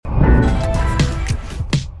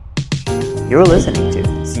You're listening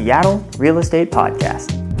to Seattle Real Estate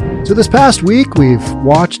Podcast. So this past week, we've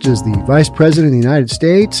watched as the Vice President of the United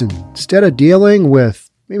States, instead of dealing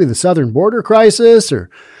with maybe the southern border crisis or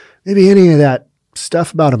maybe any of that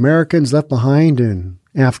stuff about Americans left behind in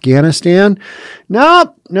Afghanistan,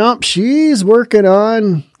 nope, she's working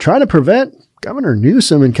on trying to prevent Governor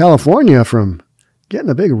Newsom in California from getting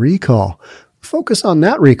a big recall. Focus on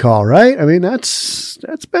that recall, right? I mean, that's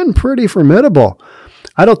been pretty formidable.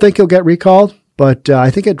 I don't think he'll get recalled, but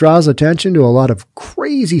I think it draws attention to a lot of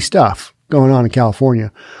crazy stuff going on in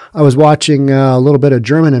California. I was watching a little bit of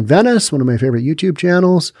German in Venice, one of my favorite YouTube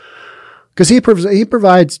channels, because he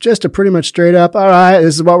provides just a pretty much straight up, all right,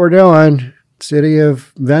 this is what we're doing. City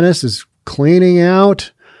of Venice is cleaning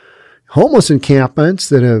out homeless encampments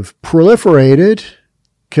that have proliferated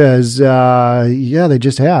because, they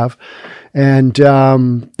just have. And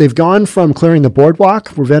they've gone from clearing the boardwalk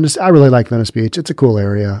for Venice. I really like Venice Beach. It's a cool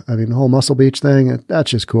area. I mean, the whole Muscle Beach thing,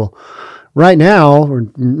 that's just cool. Right now, or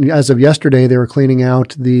as of yesterday, they were cleaning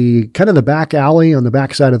out the kind of the back alley on the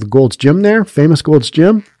backside of the Gold's Gym there, famous Gold's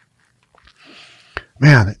Gym.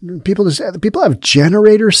 Man, people have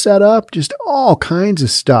generators set up, just all kinds of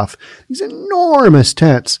stuff. These enormous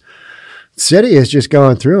tents. The city is just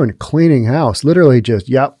going through and cleaning house. Literally just,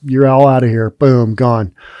 yep, you're all out of here. Boom,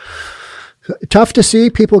 gone. Tough to see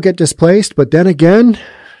people get displaced, but then again,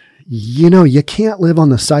 you can't live on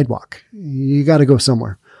the sidewalk. You got to go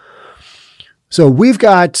somewhere. So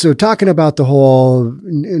talking about the whole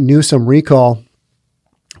Newsom recall,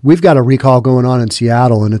 we've got a recall going on in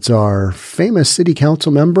Seattle, and it's our famous city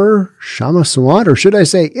council member, Kshama Sawant, or should I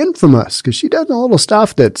say infamous, because she does a little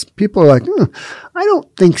stuff that people are like, I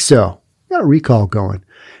don't think so. Got a recall going.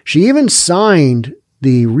 She even signed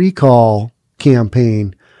the recall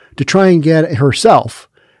campaign to try and get herself,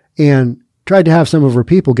 and tried to have some of her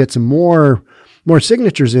people get some more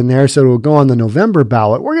signatures in there so it will go on the November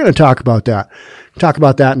ballot. We're going to talk about that. Talk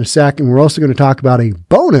about that in a second. We're also going to talk about a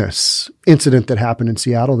bonus incident that happened in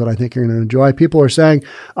Seattle that I think you're going to enjoy. People are saying,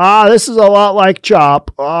 this is a lot like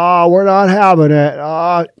CHOP. We're not having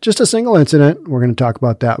it. Just a single incident. We're going to talk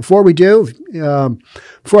about that. Before we do,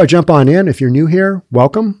 before I jump on in, if you're new here,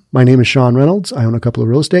 welcome. My name is Sean Reynolds. I own a couple of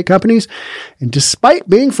real estate companies. And despite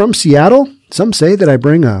being from Seattle, some say that I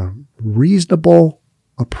bring a reasonable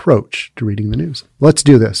approach to reading the news. Let's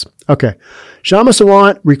do this. Okay. Kshama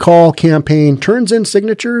Sawant recall campaign turns in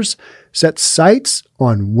signatures, sets sights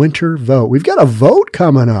on winter vote. We've got a vote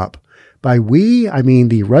coming up. By we, I mean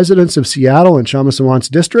the residents of Seattle and Kshama Sawant's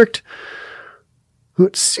district, who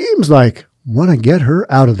it seems like want to get her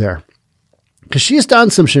out of there. Because she's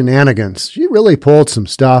done some shenanigans. She really pulled some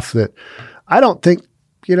stuff that I don't think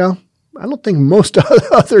most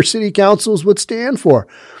other city councils would stand for.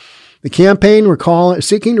 The campaign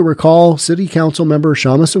seeking to recall City Council member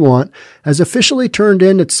Kshama Sawant has officially turned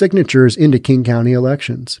in its signatures into King County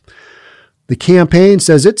elections. The campaign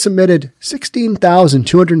says it submitted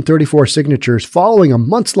 16,234 signatures following a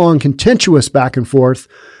months-long contentious back and forth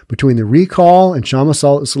between the recall and Kshama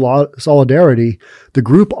Solidarity, the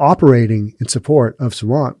group operating in support of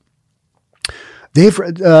Sawant.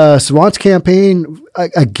 Sawant's campaign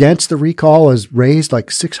against the recall has raised like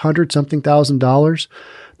 $600,000.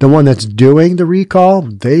 The one that's doing the recall,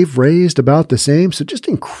 they've raised about the same. So just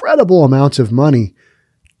incredible amounts of money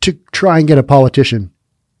to try and get a politician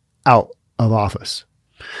out of office.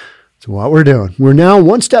 So what we're doing, we're now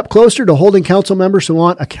one step closer to holding council member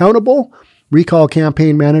Sawant accountable, recall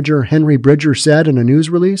campaign manager Henry Bridger said in a news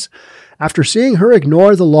release. After seeing her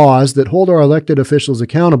ignore the laws that hold our elected officials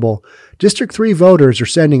accountable, District 3 voters are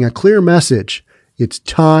sending a clear message. It's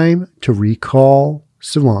time to recall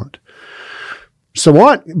Sawant.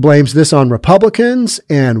 Sawant blames this on Republicans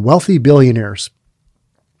and wealthy billionaires,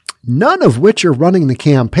 none of which are running the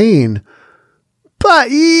campaign.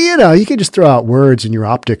 But, you can just throw out words and your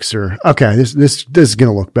optics are, okay, this is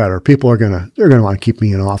going to look better. People they're going to want to keep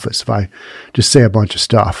me in office if I just say a bunch of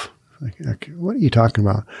stuff. Like, what are you talking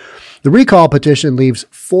about? The recall petition leaves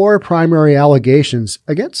 4 primary allegations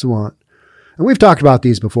against Sawant. And we've talked about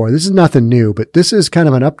these before. This is nothing new, but this is kind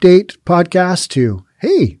of an update podcast to,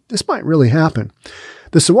 hey, this might really happen.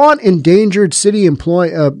 The Sawant endangered city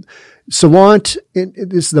employee, this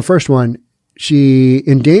is the first one. She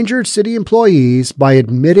endangered city employees by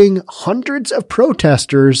admitting hundreds of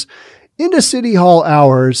protesters into City Hall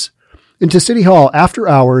after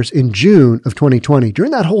hours in June of 2020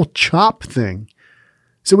 during that whole CHOP thing.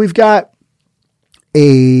 So we've got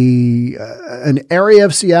an area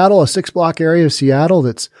of Seattle, a 6-block area of Seattle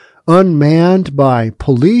that's unmanned by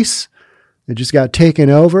police. It just got taken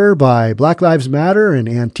over by Black Lives Matter and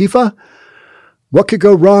Antifa. What could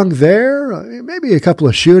go wrong there? Maybe a couple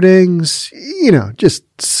of shootings, just,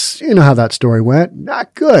 how that story went.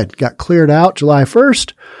 Not good. Got cleared out July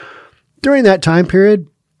 1st. During that time period,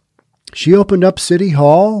 she opened up City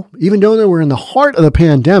Hall, even though they were in the heart of the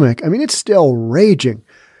pandemic. I mean, it's still raging.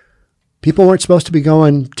 People weren't supposed to be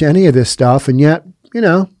going to any of this stuff. And yet,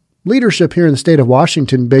 leadership here in the state of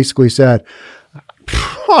Washington basically said,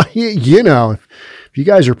 if you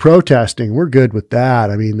guys are protesting, we're good with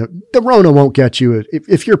that. I mean, the Rona won't get you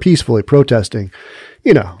if you're peacefully protesting.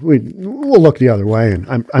 We'll look the other way,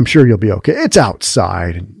 and I'm sure you'll be okay. It's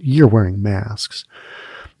outside, and you're wearing masks.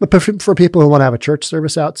 But for people who want to have a church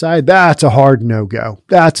service outside, that's a hard no-go.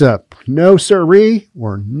 That's a no siree.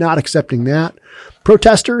 We're not accepting that.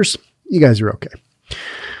 Protesters, you guys are okay.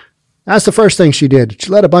 That's the first thing she did. She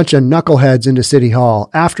let a bunch of knuckleheads into City Hall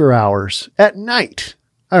after hours at night.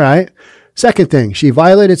 All right. Second thing, she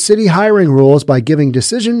violated city hiring rules by giving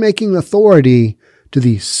decision-making authority to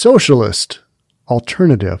the socialist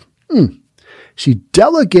alternative. She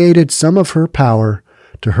delegated some of her power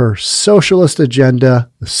to her socialist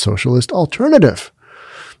agenda, the socialist alternative.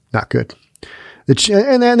 Not good.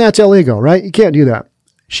 And that's illegal, right? You can't do that.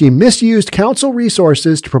 She misused council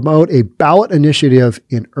resources to promote a ballot initiative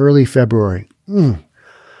in early February.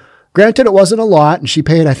 Granted, it wasn't a lot, and she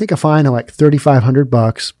paid, I think, a fine of like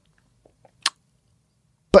 $3,500.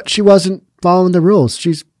 But she wasn't following the rules.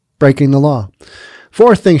 She's breaking the law.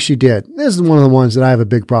 Fourth thing she did. This is one of the ones that I have a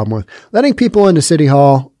big problem with. Letting people into City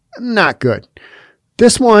Hall, not good.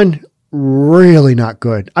 This one, really not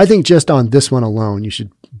good. I think just on this one alone, you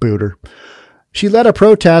should boot her. She led a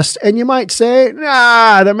protest, and you might say,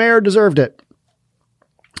 the mayor deserved it.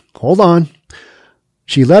 Hold on.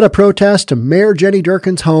 She led a protest to Mayor Jenny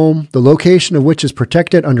Durkin's home, the location of which is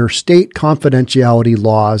protected under state confidentiality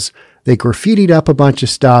laws. They graffitied up a bunch of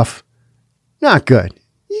stuff. Not good.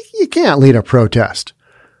 You can't lead a protest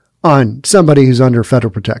on somebody who's under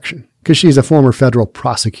federal protection because she's a former federal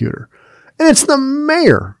prosecutor. And it's the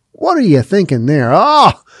mayor. What are you thinking there?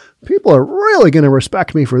 People are really going to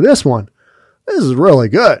respect me for this one. This is really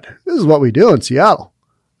good. This is what we do in Seattle.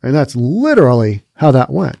 And that's literally how that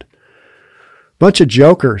went. Bunch of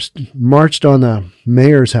jokers marched on the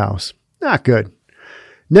mayor's house. Not good.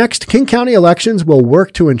 Next, King County elections will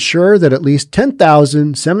work to ensure that at least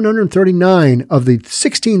 10,739 of the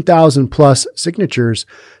 16,000 plus signatures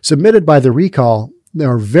submitted by the recall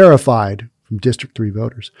are verified from District 3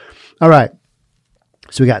 voters. All right.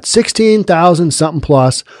 So we got 16,000 something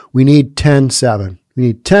plus. We need 10,7. We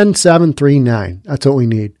need 10,739. That's what we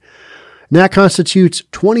need. And that constitutes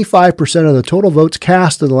 25% of the total votes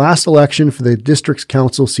cast in the last election for the district's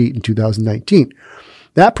council seat in 2019.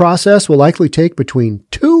 That process will likely take between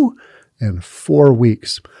 2 and 4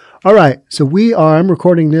 weeks. All right. So I'm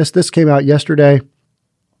recording this. This came out yesterday.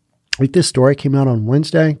 This story came out on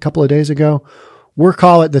Wednesday, a couple of days ago. We'll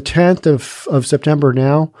call it the 10th of September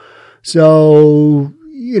now. So,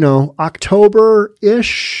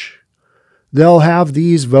 October-ish, they'll have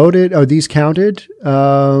these voted or these counted.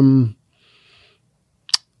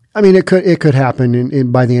 It could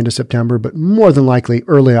happen by the end of September, but more than likely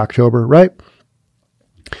early October, right?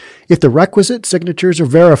 If the requisite signatures are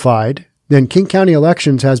verified, then King County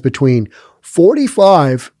Elections has between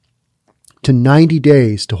 45 to 90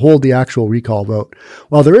 days to hold the actual recall vote.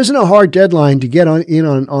 While there isn't a hard deadline to get on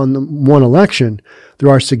one election, there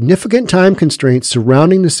are significant time constraints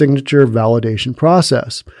surrounding the signature validation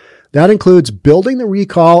process. That includes building the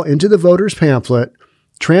recall into the voter's pamphlet,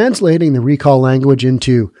 translating the recall language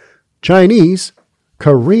into Chinese,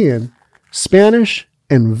 Korean, Spanish,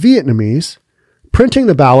 and Vietnamese, printing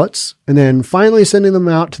the ballots, and then finally sending them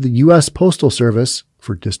out to the U.S. Postal Service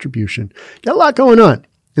for distribution. Got a lot going on,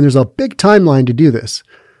 and there's a big timeline to do this.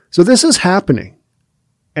 So this is happening.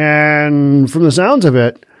 And from the sounds of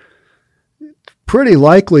it, it's pretty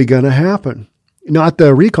likely going to happen. Not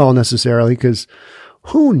the recall necessarily, because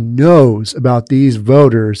who knows about these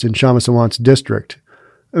voters in Kshama Sawant's district?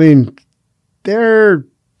 I mean, they're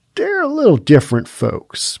a little different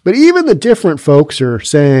folks. But even the different folks are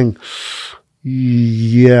saying,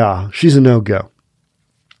 yeah, she's a no-go.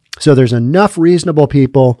 So there's enough reasonable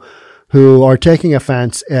people who are taking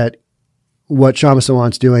offense at what Kshama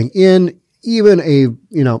Sawant's doing in even a,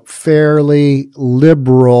 fairly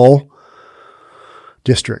liberal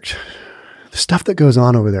district. The stuff that goes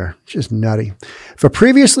on over there, it's just nutty. If a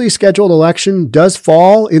previously scheduled election does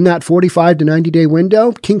fall in that 45 to 90 day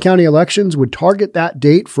window, King County Elections would target that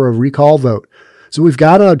date for a recall vote. So we've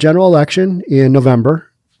got a general election in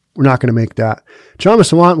November. We're not going to make that. Kshama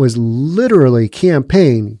Sawant was literally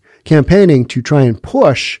campaigning to try and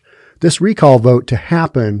push this recall vote to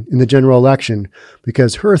happen in the general election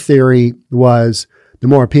because her theory was the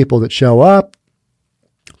more people that show up,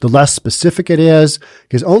 the less specific it is,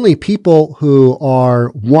 because only people who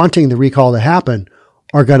are wanting the recall to happen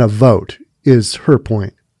are going to vote, is her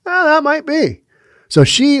point. That might be. So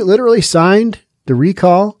she literally signed the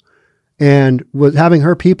recall and was having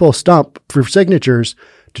her people stump for signatures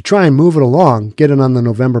to try and move it along, get it on the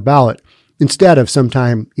November ballot, instead of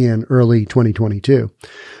sometime in early 2022.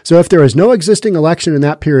 So if there is no existing election in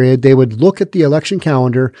that period, they would look at the election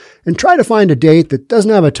calendar and try to find a date that doesn't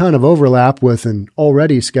have a ton of overlap with an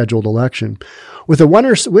already scheduled election. With a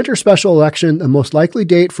winter special election, the most likely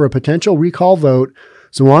date for a potential recall vote,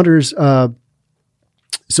 Sawant's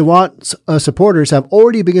supporters have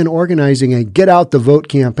already begun organizing a Get Out the Vote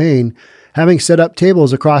campaign, having set up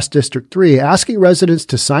tables across District 3, asking residents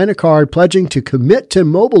to sign a card pledging to commit to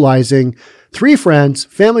mobilizing 3 friends,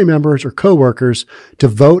 family members, or coworkers to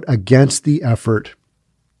vote against the effort.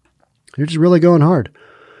 They're just really going hard.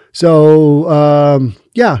 So,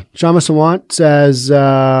 Kshama Sawant says,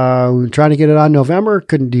 we're trying to get it on November.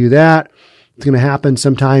 Couldn't do that. It's going to happen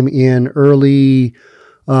sometime in early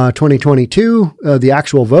 2022, the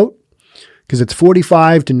actual vote, because it's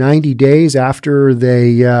 45 to 90 days after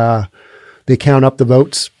they count up the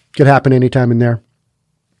votes. Could happen anytime in there.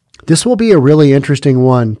 This will be a really interesting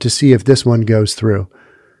one to see if this one goes through,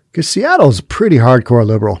 because Seattle's pretty hardcore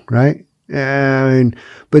liberal, right?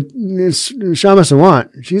 But Kshama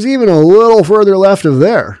Sawant, she's even a little further left of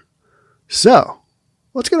there. So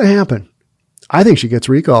what's going to happen? I think she gets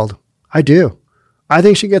recalled. I do. I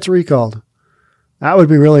think she gets recalled. That would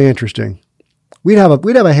be really interesting. We'd have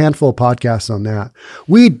a handful of podcasts on that.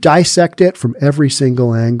 We'd dissect it from every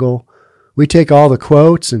single angle. We'd take all the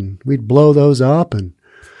quotes and we'd blow those up and,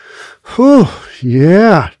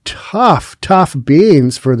 tough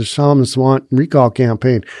beans for the Kshama Sawant recall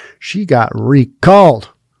campaign. She got recalled.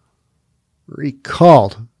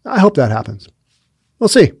 I hope that happens. We'll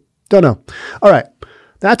see. Don't know. All right.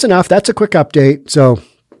 That's enough. That's a quick update. So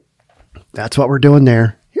that's what we're doing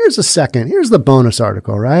there. Here's the bonus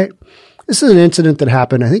article, right? This is an incident that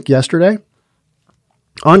happened, I think, yesterday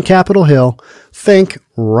on Capitol Hill. Think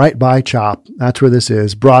right by CHOP. That's where this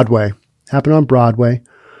is. Broadway. Happened on Broadway.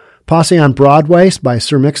 Posse on Broadway by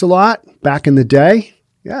Sir Mix-a-Lot back in the day.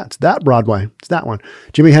 Yeah, it's that Broadway. It's that one.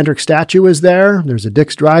 Jimi Hendrix statue is there. There's a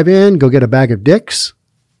Dick's Drive-In. Go get a bag of Dick's.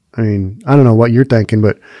 I mean, I don't know what you're thinking,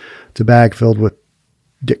 but it's a bag filled with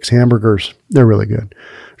Dick's hamburgers. They're really good.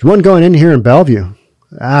 There's one going in here in Bellevue.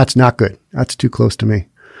 That's not good. That's too close to me.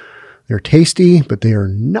 They're tasty, but they are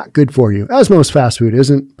not good for you, as most fast food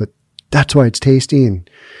isn't, but that's why it's tasty. And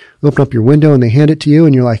you open up your window and they hand it to you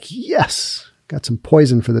and you're like, yes, got some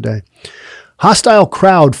poison for the day. Hostile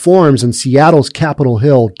crowd forms in Seattle's Capitol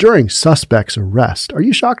Hill during suspect's arrest. Are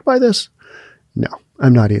you shocked by this? No,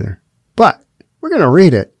 I'm not either. But we're going to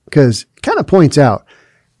read it because it kind of points out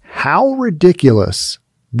how ridiculous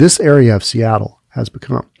this area of Seattle has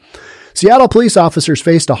become. Seattle police officers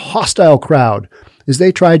faced a hostile crowd as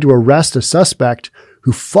they tried to arrest a suspect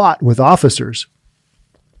who fought with officers.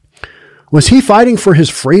 Was he fighting for his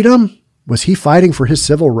freedom? Was he fighting for his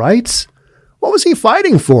civil rights? What was he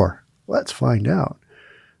fighting for? Let's find out.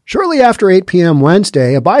 Shortly after 8 p.m.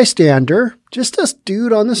 Wednesday, a bystander, just a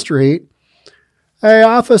dude on the street, "Hey,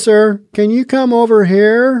 officer, can you come over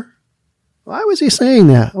here?" Why was he saying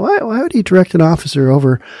that? Why would he direct an officer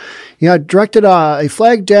over? Directed a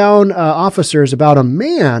flagged down officers about a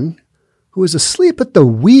man who was asleep at the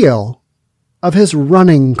wheel of his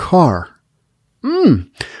running car,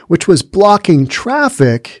 which was blocking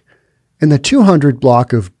traffic in the 200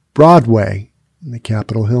 block of Broadway in the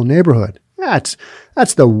Capitol Hill neighborhood. That's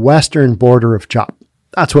the western border of CHOP.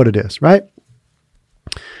 That's what it is, right?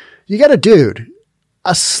 You got a dude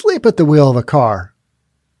asleep at the wheel of a car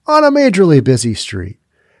on a majorly busy street.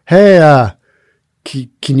 Hey,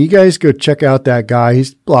 can you guys go check out that guy?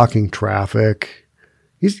 He's blocking traffic.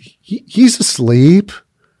 He's asleep.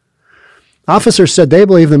 Officers said they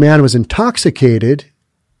believe the man was intoxicated.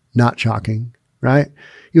 Not shocking, right?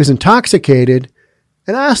 He was intoxicated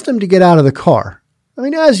and asked him to get out of the car. I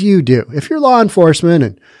mean, as you do. If you're law enforcement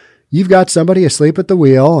and you've got somebody asleep at the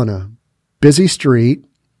wheel on a busy street,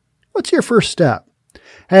 what's your first step?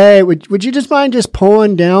 Hey, would you just mind just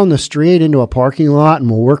pulling down the street into a parking lot and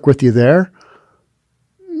we'll work with you there?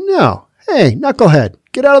 No. Hey, knucklehead,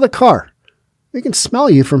 get out of the car. We can smell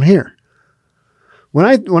you from here. When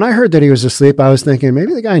I heard that he was asleep, I was thinking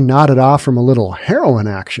maybe the guy nodded off from a little heroin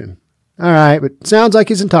action. All right, but sounds like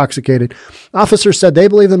he's intoxicated. Officers said they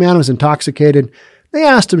believe the man was intoxicated. They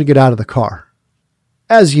asked him to get out of the car,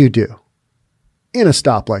 as you do in a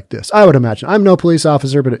stop like this. I would imagine. I'm no police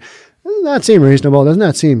officer, but Doesn't that seem reasonable? Doesn't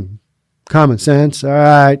that seem common sense? All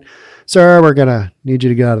right, sir, we're going to need you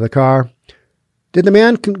to get out of the car. Did the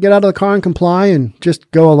man get out of the car and comply and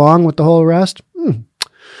just go along with the whole arrest?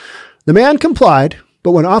 The man complied,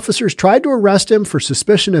 but when officers tried to arrest him for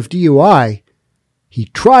suspicion of DUI, he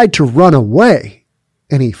tried to run away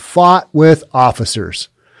and he fought with officers.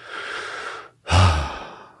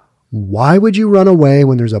 Why would you run away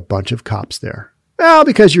when there's a bunch of cops there? Well,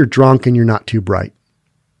 because you're drunk and you're not too bright.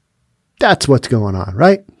 That's what's going on,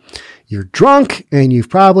 right? You're drunk and you've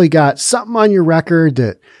probably got something on your record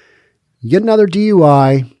that you get another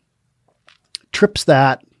DUI, trips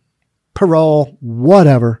that, parole,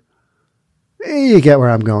 whatever. You get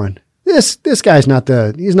where I'm going. This guy's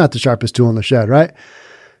he's not the sharpest tool in the shed, right?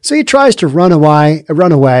 So he tries to run away,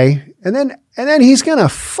 and then he's going to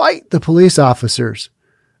fight the police officers.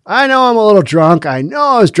 I know I'm a little drunk. I know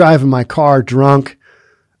I was driving my car drunk.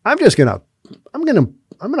 I'm going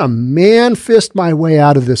to man fist my way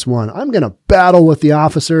out of this one. I'm going to battle with the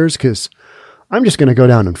officers because I'm just going to go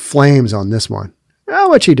down in flames on this one. Well,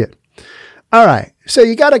 what he did. All right. So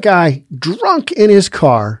you got a guy drunk in his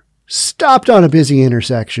car, stopped on a busy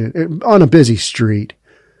intersection, on a busy street.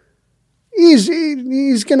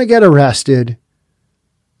 He's going to get arrested.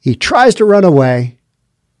 He tries to run away,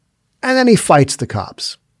 and then he fights the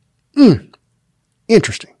cops.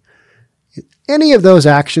 Interesting. Any of those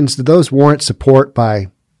actions, do those warrant support by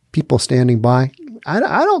people standing by? I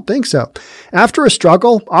don't think so. After a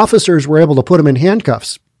struggle, officers were able to put him in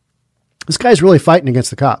handcuffs. This guy's really fighting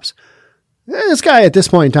against the cops. This guy at this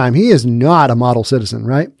point in time, he is not a model citizen,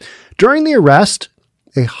 right? During the arrest,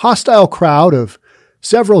 a hostile crowd of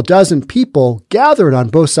several dozen people gathered on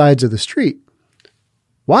both sides of the street.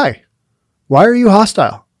 Why? Why are you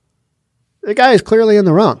hostile? The guy is clearly in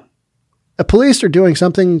the wrong. The police are doing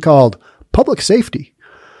something called public safety.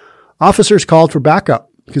 Officers called for backup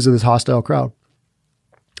because of this hostile crowd.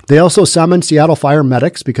 They also summoned Seattle fire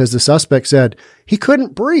medics because the suspect said he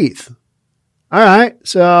couldn't breathe. All right,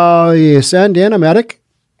 so you send in a medic.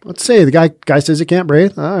 Let's see, the guy says he can't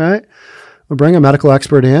breathe. All right, we'll bring a medical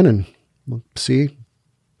expert in and we'll see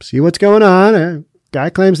what's going on. Guy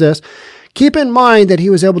claims this. Keep in mind that he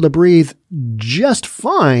was able to breathe just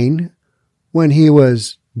fine when he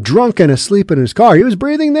was drunk and asleep in his car. He was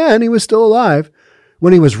breathing then. He was still alive.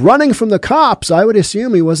 When he was running from the cops, I would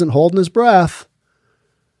assume he wasn't holding his breath.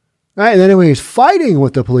 All right, and then when he's fighting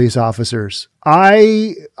with the police officers,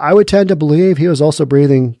 I would tend to believe he was also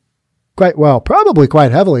breathing quite well, probably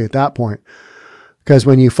quite heavily at that point. Because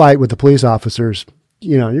when you fight with the police officers,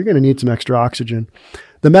 you're going to need some extra oxygen.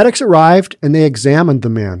 The medics arrived and they examined the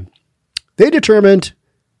man. They determined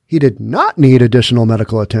he did not need additional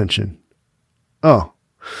medical attention. Oh,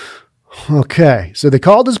 okay. So they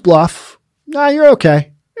called his bluff. Nah, you're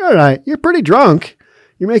okay. You're all right. You're pretty drunk.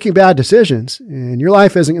 You're making bad decisions, and your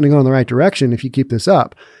life isn't going to go in the right direction if you keep this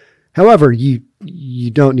up. However, you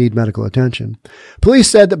don't need medical attention. Police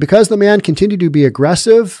said that because the man continued to be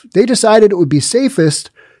aggressive, they decided it would be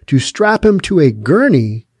safest to strap him to a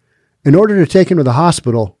gurney in order to take him to the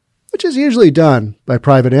hospital, which is usually done by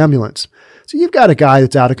private ambulance. So you've got a guy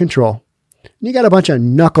that's out of control, and you got a bunch of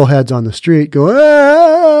knuckleheads on the street going,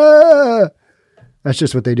 ah! That's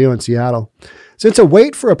just what they do in Seattle. Since a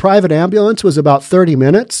wait for a private ambulance was about 30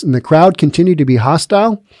 minutes and the crowd continued to be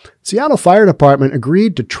hostile, Seattle Fire Department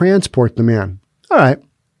agreed to transport the man. All right.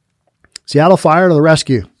 Seattle Fire to the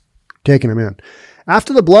rescue, taking him in.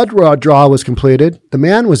 After the blood draw was completed, the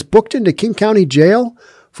man was booked into King County Jail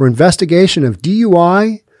for investigation of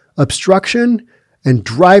DUI, obstruction, and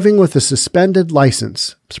driving with a suspended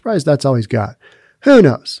license. I'm surprised that's all he's got. Who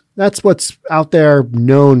knows? That's what's out there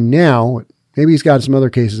known now. Maybe he's got some other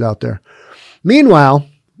cases out there. Meanwhile,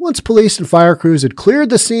 once police and fire crews had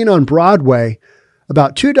cleared the scene on Broadway,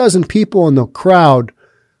 about 24 people in the crowd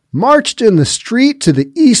marched in the street to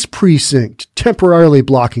the East Precinct, temporarily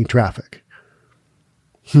blocking traffic.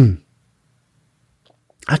 That's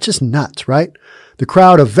just nuts, right? The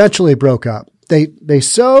crowd eventually broke up. They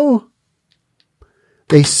so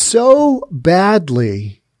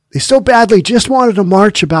badly just wanted to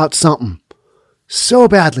march about something. So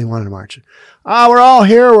badly wanted to march. We're all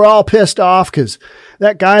here. We're all pissed off because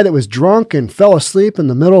that guy that was drunk and fell asleep in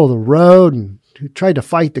the middle of the road and who tried to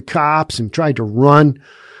fight the cops and tried to run.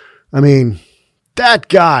 I mean, that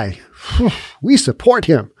guy, we support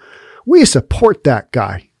him. We support that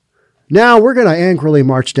guy. Now we're going to angrily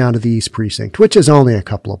march down to the East Precinct, which is only a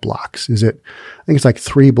couple of blocks. I think it's like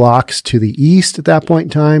 3 blocks to the east at that point in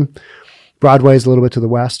time. Broadway is a little bit to the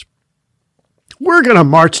west. We're going to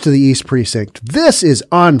march to the East Precinct. This is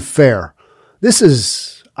unfair. This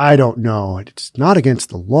is, I don't know. It's not against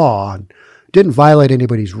the law. didn't violate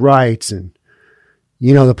anybody's rights. And,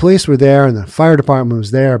 the police were there and the fire department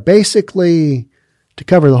was there basically to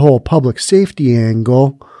cover the whole public safety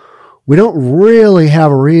angle. We don't really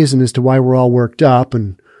have a reason as to why we're all worked up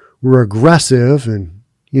and we're aggressive. And,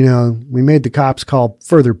 we made the cops call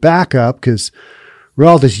further backup because we're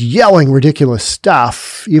all just yelling ridiculous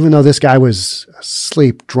stuff, even though this guy was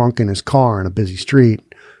asleep, drunk in his car in a busy street,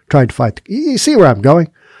 tried to fight. You see where I'm going?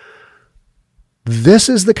 This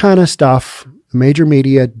is the kind of stuff major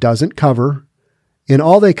media doesn't cover. And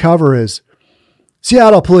all they cover is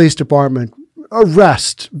Seattle Police Department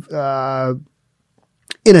arrest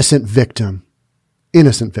innocent victim.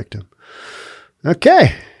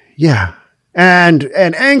 Okay. Yeah. And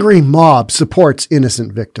an angry mob supports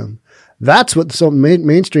innocent victim. That's what the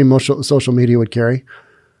mainstream social media would carry.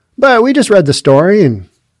 But we just read the story and,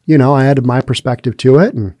 I added my perspective to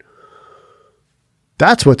it. And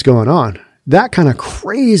that's what's going on. That kind of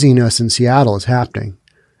craziness in Seattle is happening.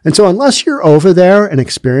 And so unless you're over there and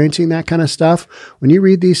experiencing that kind of stuff, when you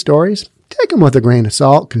read these stories, take them with a grain of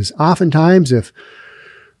salt. Because oftentimes if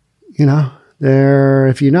you're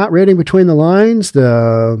not reading between the lines,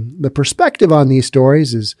 the perspective on these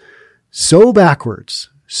stories is so backwards.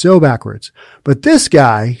 But this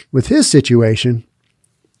guy, with his situation,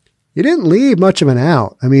 he didn't leave much of an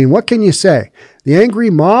out. I mean, what can you say? The angry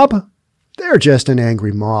mob, they're just an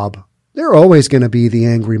angry mob. They're always going to be the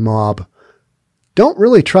angry mob. Don't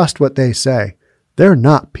really trust what they say. They're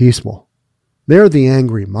not peaceful. They're the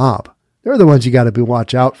angry mob. They're the ones you got to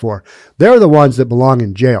watch out for. They're the ones that belong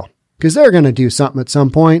in jail because they're going to do something at some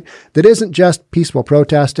point that isn't just peaceful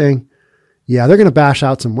protesting. Yeah, they're going to bash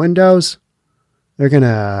out some windows. They're going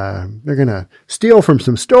to steal from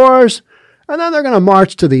some stores, and then they're going to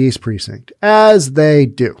march to the East Precinct, as they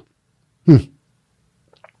do.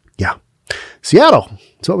 Yeah. Seattle,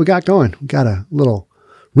 that's what we got going. We got a little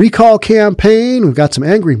recall campaign. We've got some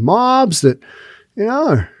angry mobs that,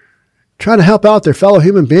 are trying to help out their fellow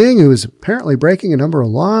human being who is apparently breaking a number of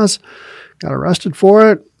laws, got arrested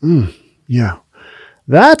for it. Yeah.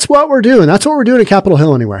 That's what we're doing. That's what we're doing at Capitol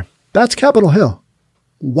Hill anyway. That's Capitol Hill.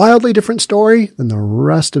 Wildly different story than the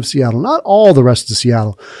rest of Seattle. Not all the rest of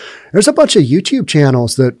Seattle. There's a bunch of YouTube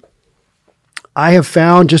channels that I have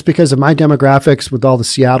found just because of my demographics with all the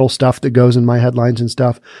Seattle stuff that goes in my headlines and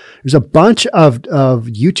stuff. There's a bunch of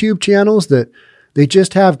YouTube channels that they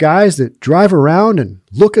just have guys that drive around and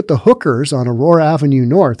look at the hookers on Aurora Avenue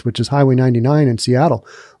North, which is Highway 99 in Seattle.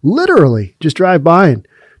 Literally just drive by and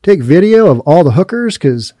take video of all the hookers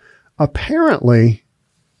because apparently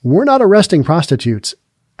we're not arresting prostitutes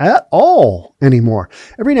at all anymore.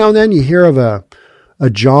 Every now and then you hear of a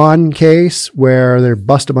John case where they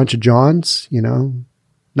bust a bunch of Johns,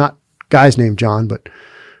 not guys named John, but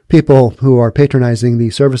people who are patronizing the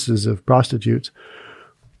services of prostitutes.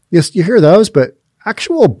 Yes, you hear those, but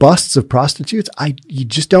actual busts of prostitutes, you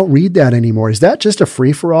just don't read that anymore. Is that just a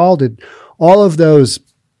free-for-all? Did all of those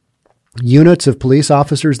units of police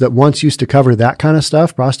officers that once used to cover that kind of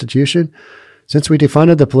stuff, prostitution, since we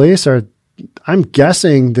defunded the police, I'm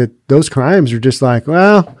guessing that those crimes are just like,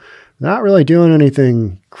 well, not really doing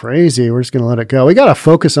anything crazy. We're just going to let it go. We got to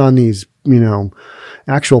focus on these,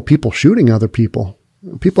 actual people shooting other people.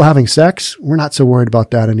 People having sex, we're not so worried about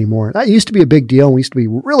that anymore. That used to be a big deal. We used to be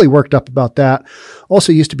really worked up about that.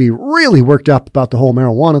 Also used to be really worked up about the whole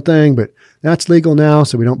marijuana thing, but that's legal now,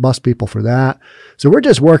 so we don't bust people for that. So we're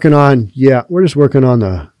just working on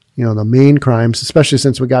the, the main crimes, especially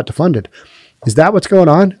since we got defunded. Is that what's going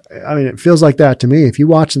on? I mean, it feels like that to me. If you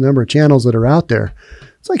watch the number of channels that are out there,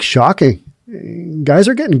 it's like shocking. Guys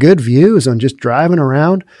are getting good views on just driving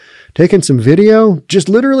around, taking some video, just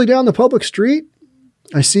literally down the public street.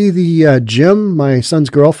 I see the gym my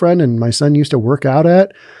son's girlfriend and my son used to work out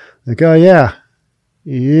at. Like, oh, yeah.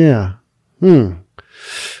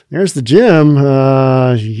 There's the gym.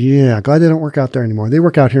 Glad they don't work out there anymore. They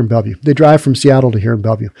work out here in Bellevue. They drive from Seattle to here in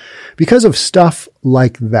Bellevue because of stuff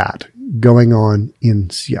like that going on in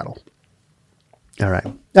Seattle. All right.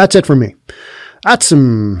 That's it for me. That's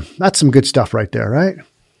some good stuff right there, right?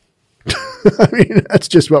 I mean, that's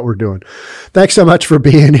just what we're doing. Thanks so much for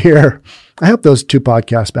being here. I hope those two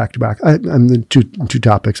podcasts back to back, the two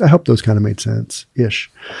topics, I hope those kind of made sense-ish.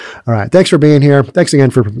 All right. Thanks for being here. Thanks again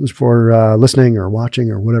for listening or watching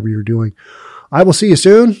or whatever you're doing. I will see you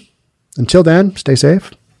soon. Until then, stay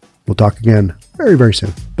safe. We'll talk again very, very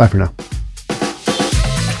soon. Bye for now.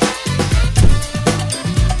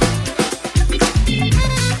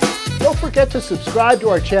 Don't forget to subscribe to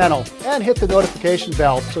our channel and hit the notification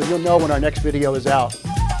bell so you'll know when our next video is out.